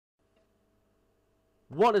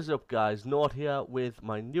What is up, guys? Nord here with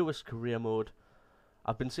my newest career mode.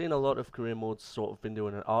 I've been seeing a lot of career modes sort of been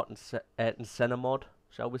doing an art and center mod,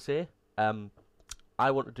 shall we say.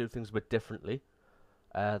 I want to do things a bit differently.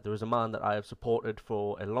 There is a man that I have supported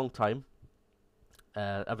for a long time,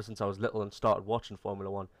 ever since I was little and started watching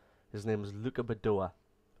Formula 1. His name is Luca Badoer.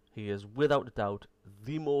 He is without a doubt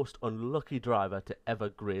the most unlucky driver to ever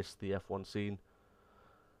grace the F1 scene.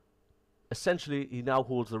 Essentially, he now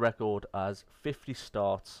holds the record as 50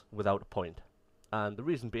 starts without a point. And the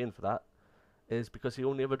reason being for that is because he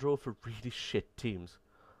only ever drove for really shit teams.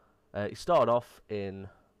 He started off in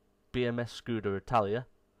BMS Scuderia Italia.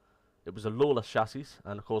 It was a Lola chassis,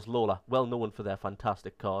 and of course Lola, well known for their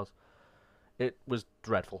fantastic cars. It was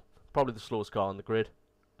dreadful. Probably the slowest car on the grid.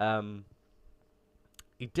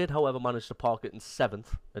 He did, however, manage to park it in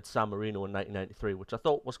 7th at San Marino in 1993, which I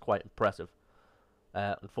thought was quite impressive.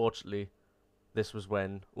 Unfortunately, this was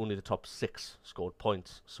when only the top 6 scored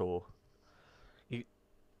points, so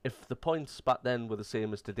if the points back then were the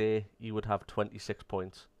same as today, you would have 26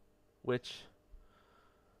 points, which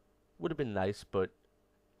would have been nice, but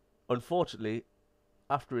unfortunately,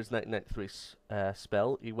 after his 1993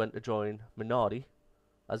 spell, he went to join Minardi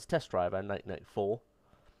as a test driver in 1994,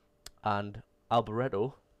 and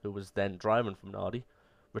Alboreto, who was then driving for Minardi,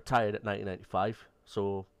 retired at 1995,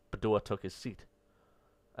 so Badoer took his seat.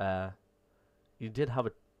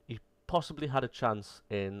 He possibly had a chance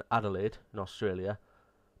in Adelaide in Australia,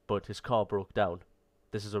 but his car broke down.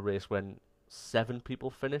 This is a race when 7 people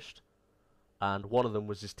finished, and one of them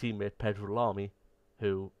was his teammate Pedro Lamy,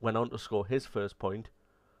 who went on to score his first point,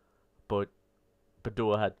 but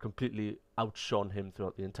Badoer had completely outshone him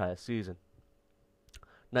throughout the entire season.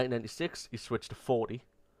 1996, he switched to 40.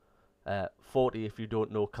 40, if you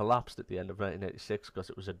don't know, collapsed at the end of 1996 because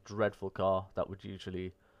it was a dreadful car that would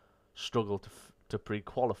usually struggle to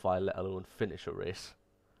pre-qualify, let alone finish a race.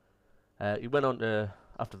 He went on to,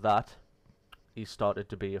 after that, he started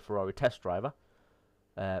to be a Ferrari test driver,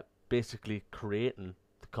 basically creating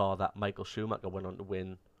the car that Michael Schumacher went on to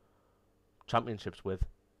win championships with.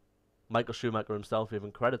 Michael Schumacher himself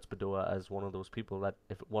even credits Badoer as one of those people that,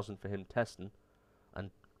 if it wasn't for him testing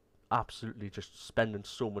and absolutely just spending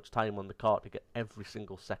so much time on the car to get every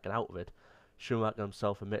single second out of it, Schumacher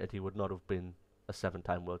himself admitted he would not have been a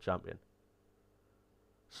 7-time world champion.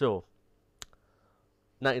 So,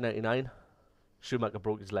 1999, Schumacher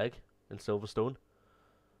broke his leg in Silverstone.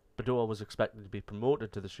 Badoer was expected to be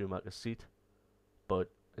promoted to the Schumacher seat, but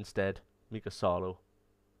instead, Mika Salo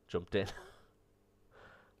jumped in,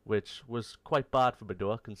 which was quite bad for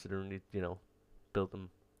Badoer, considering he, built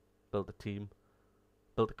a team,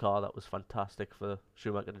 built a car that was fantastic for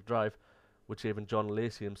Schumacher to drive, which even John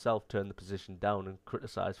Lacey himself turned the position down and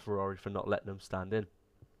criticised Ferrari for not letting him stand in.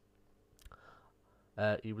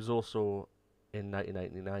 He was also, in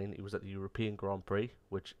 1999, he was at the European Grand Prix,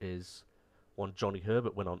 which is one Johnny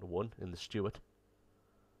Herbert went on to win in the Stewart,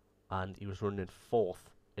 and he was running in 4th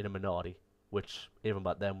in a Minardi, which even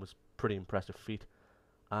back then was pretty impressive feat,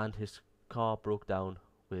 and his car broke down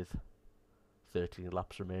with 13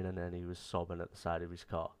 laps remaining and he was sobbing at the side of his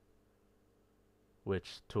car,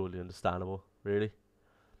 which totally understandable, really.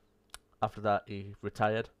 After that, he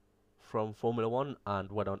retired from Formula 1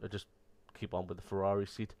 and went on to just keep on with the Ferrari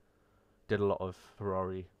seat. Did a lot of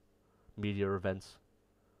Ferrari media events,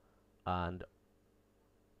 and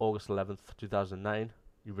August 11th, 2009,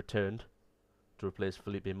 he returned to replace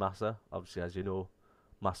Felipe Massa. Obviously, as you know,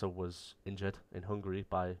 Massa was injured in Hungary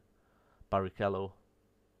by Barrichello's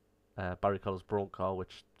Bronco car,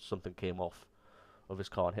 which something came off of his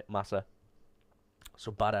car and hit Massa.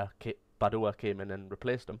 So Badoer came in and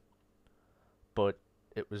replaced him, but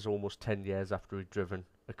it was almost 10 years after he'd driven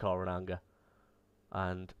a car in anger,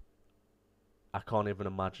 and I can't even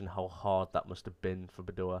imagine how hard that must have been for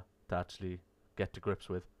Badoer to actually get to grips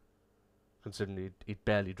with, considering he'd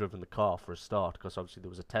barely driven the car for a start, because obviously there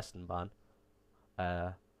was a testing ban,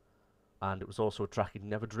 and it was also a track he'd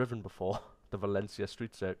never driven before, the Valencia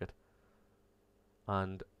street circuit,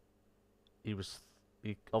 and he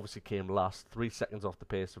obviously came last, 3 seconds off the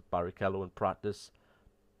pace of Barrichello in practice,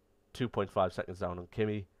 2.5 seconds down on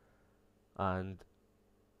Kimi, and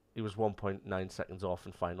he was 1.9 seconds off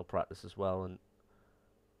in final practice as well, and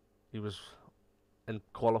he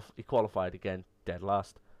qualified again dead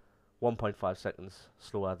last, 1.5 seconds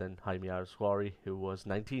slower than Jaime Arasuari, who was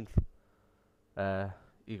 19th.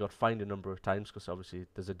 He got fined a number of times because obviously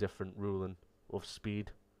there's a different ruling of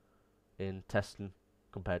speed in testing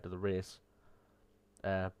compared to the race.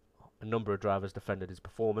 A number of drivers defended his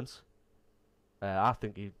performance. I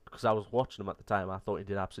think because I was watching him at the time, I thought he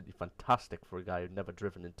did absolutely fantastic for a guy who'd never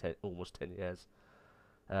driven in almost 10 years.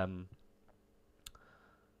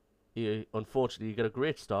 He unfortunately got a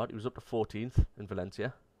great start. He was up to 14th in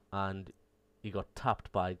Valencia, and he got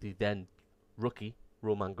tapped by the then rookie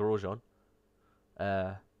Roman Grosjean.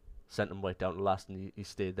 Sent him right down to last, and he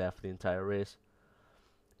stayed there for the entire race.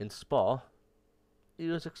 In Spa, he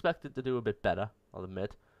was expected to do a bit better, I'll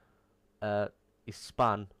admit. He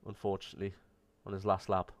span, unfortunately, on his last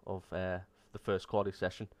lap of the first quality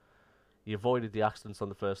session. He avoided the accidents on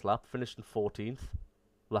the first lap, finished in 14th,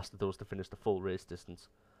 last of those to finish the full race distance,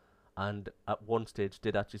 and at one stage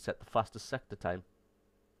did actually set the fastest sector time,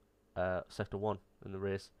 sector 1 in the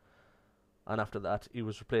race. And after that, he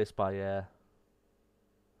was replaced by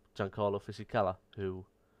Giancarlo Fisichella, who,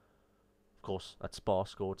 of course, at Spa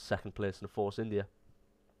scored second place in the Force India.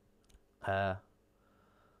 And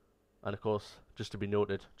of course, just to be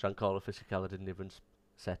noted, Giancarlo Fisichella didn't even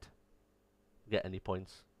get any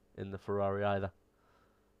points in the Ferrari either.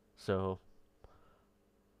 So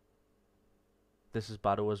this is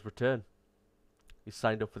Badoer's return. He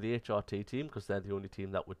signed up for the HRT team because they're the only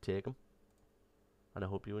team that would take him. And I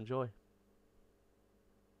hope you enjoy.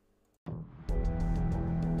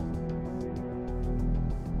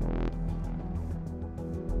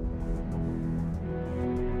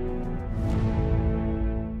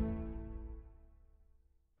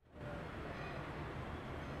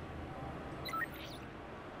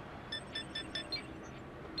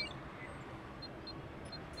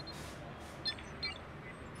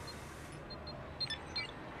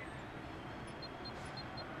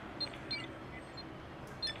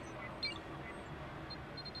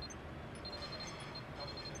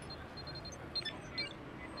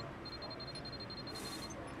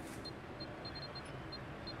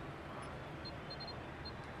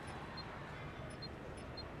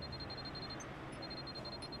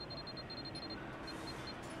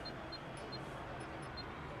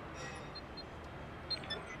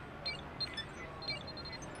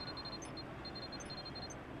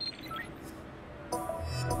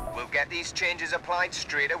 Get these changes applied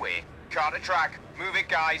straight away. Car to track. Move it,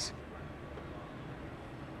 guys.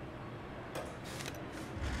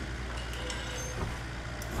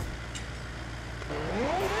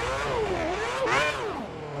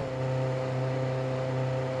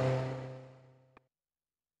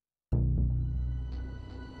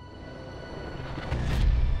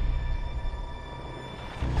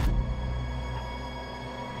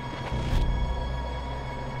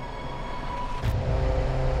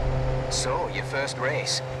 So, your first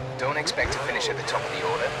race. Don't expect to finish at the top of the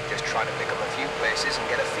order. Just try to pick up a few places and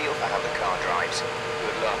get a feel for how the car drives.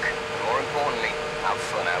 Good luck. And more importantly, have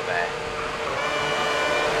fun out there.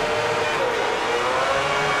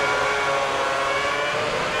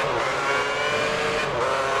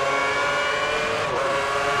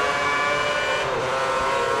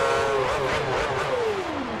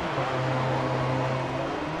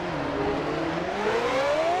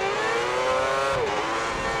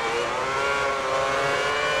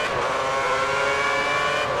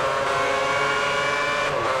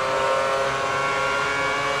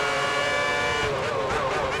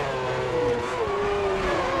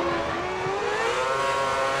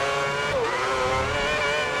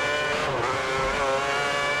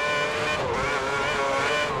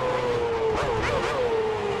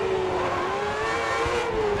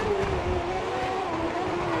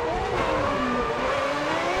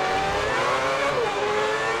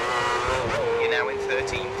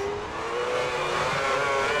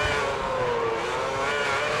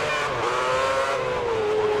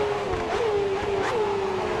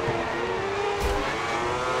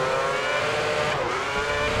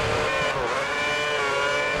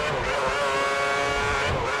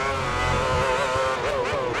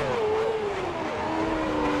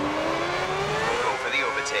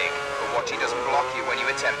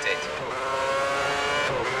 attempt it.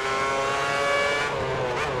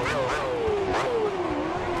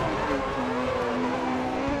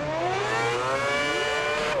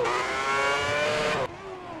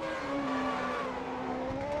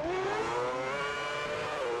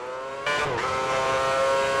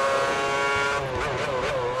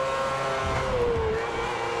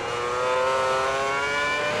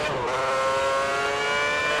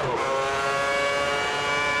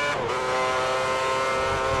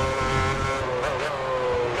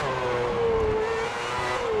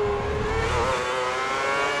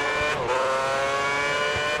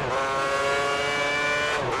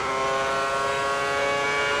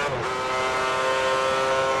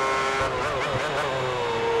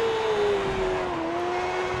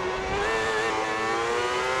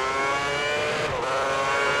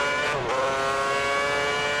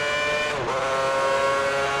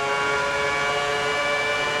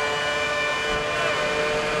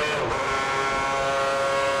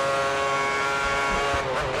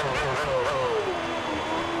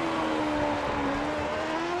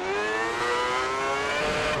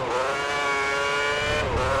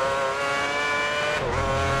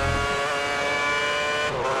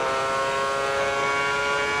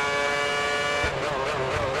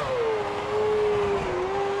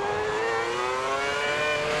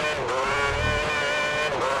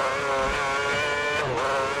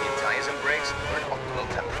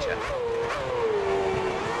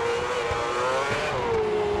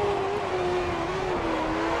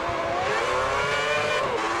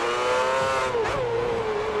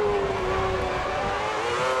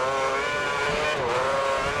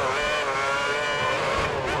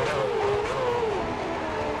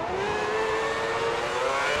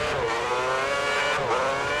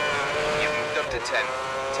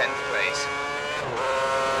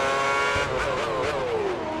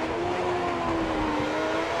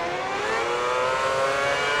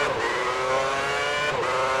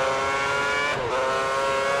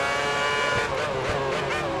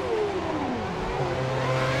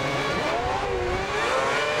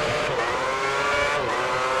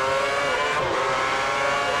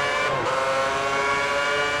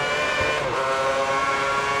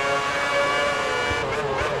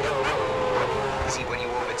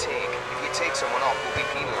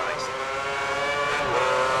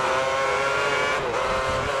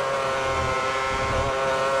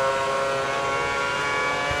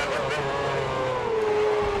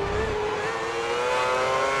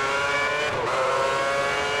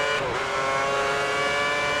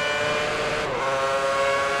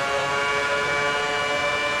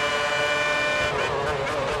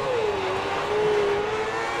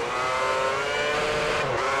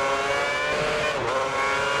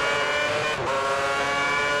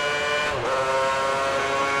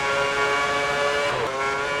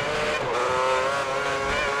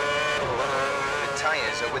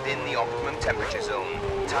 temperature zone.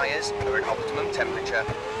 Tyres are at optimum temperature.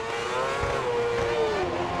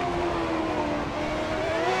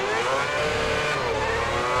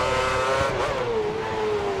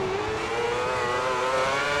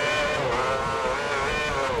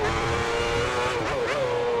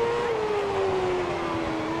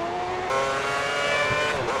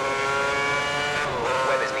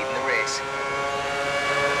 Webber's leading the race.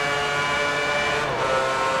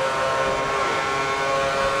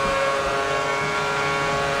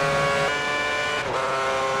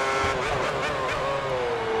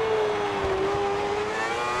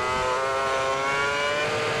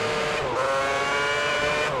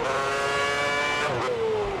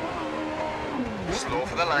 Slow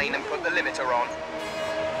for the line and put the limiter on.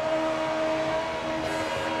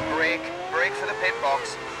 Brake for the pit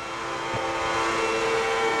box.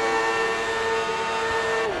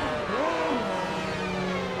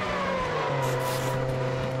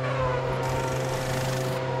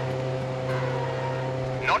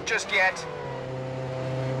 Not just yet.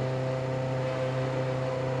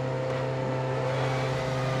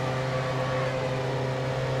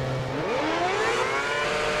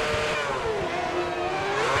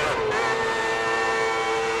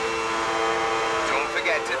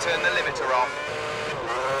 To turn the limiter off.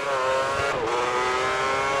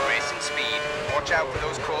 Racing speed. Watch out for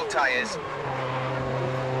those cold tyres.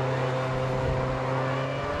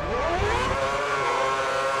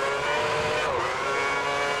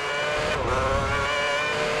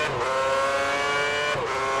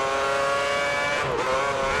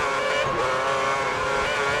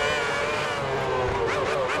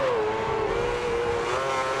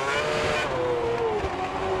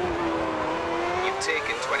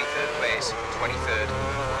 Taken 23rd place, 23rd.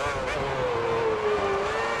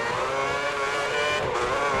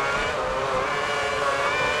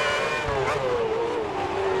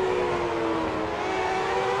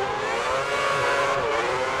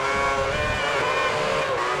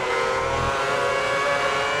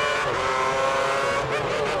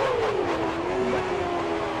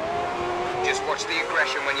 Just watch the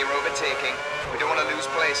aggression when you're overtaking. We don't want to lose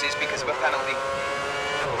places because of a penalty.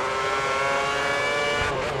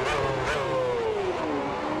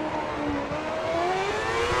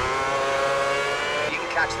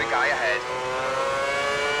 Catch the guy ahead.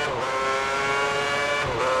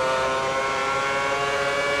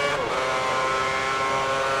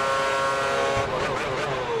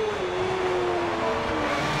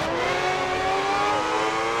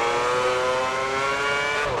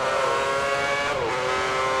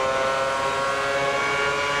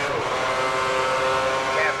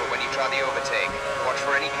 Careful when you try the overtake. Watch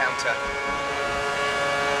for any counter.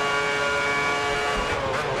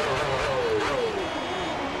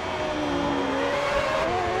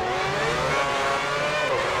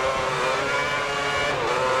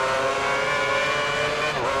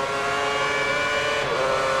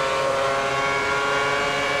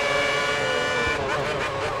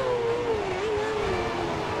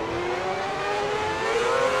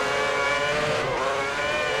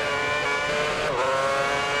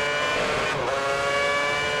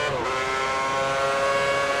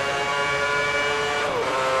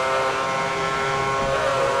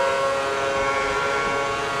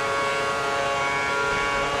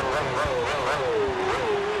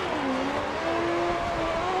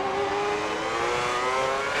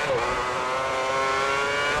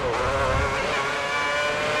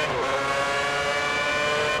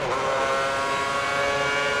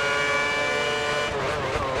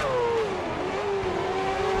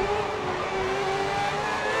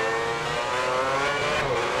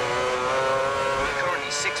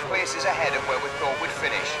 Places ahead of where we thought we'd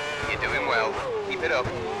finish. You're doing well. Keep it up.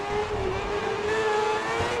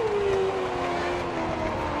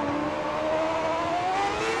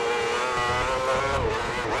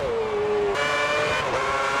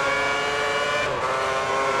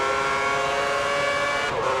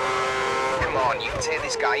 Come on, you can take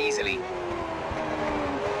this guy easily.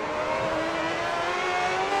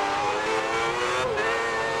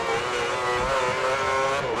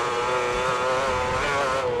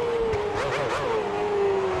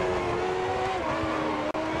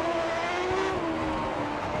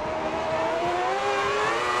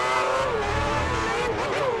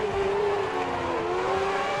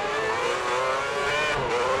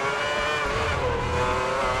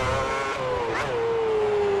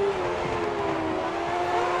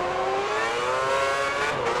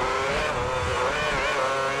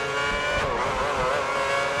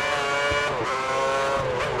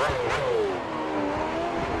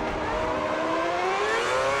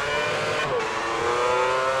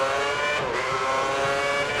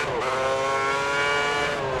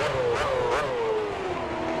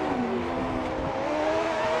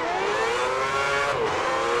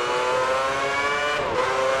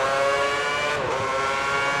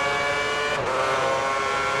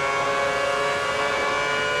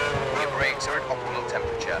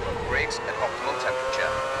 temperature. Brakes at optimal temperature.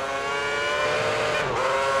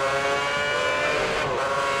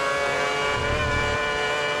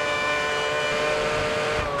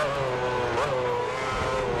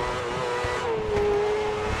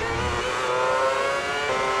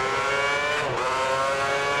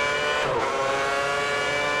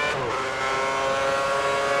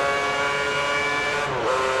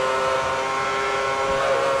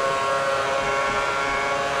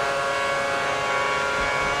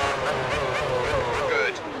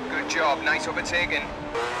 Nice overtaking.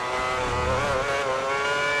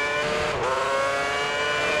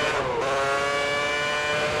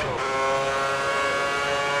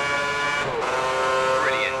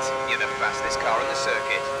 Brilliant. You're the fastest car on the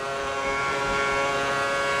circuit.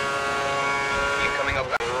 You're coming up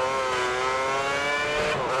back.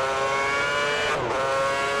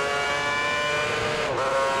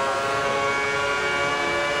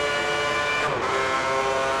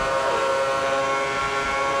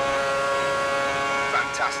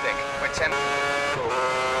 Fantastic. We're 10.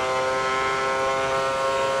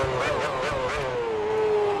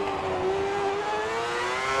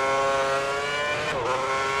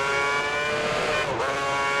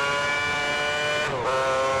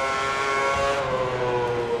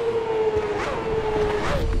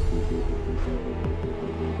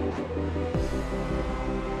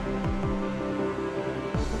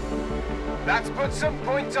 That's put some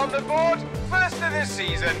points on the board. First of the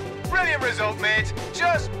season. Brilliant result, mate.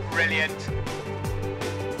 Just brilliant.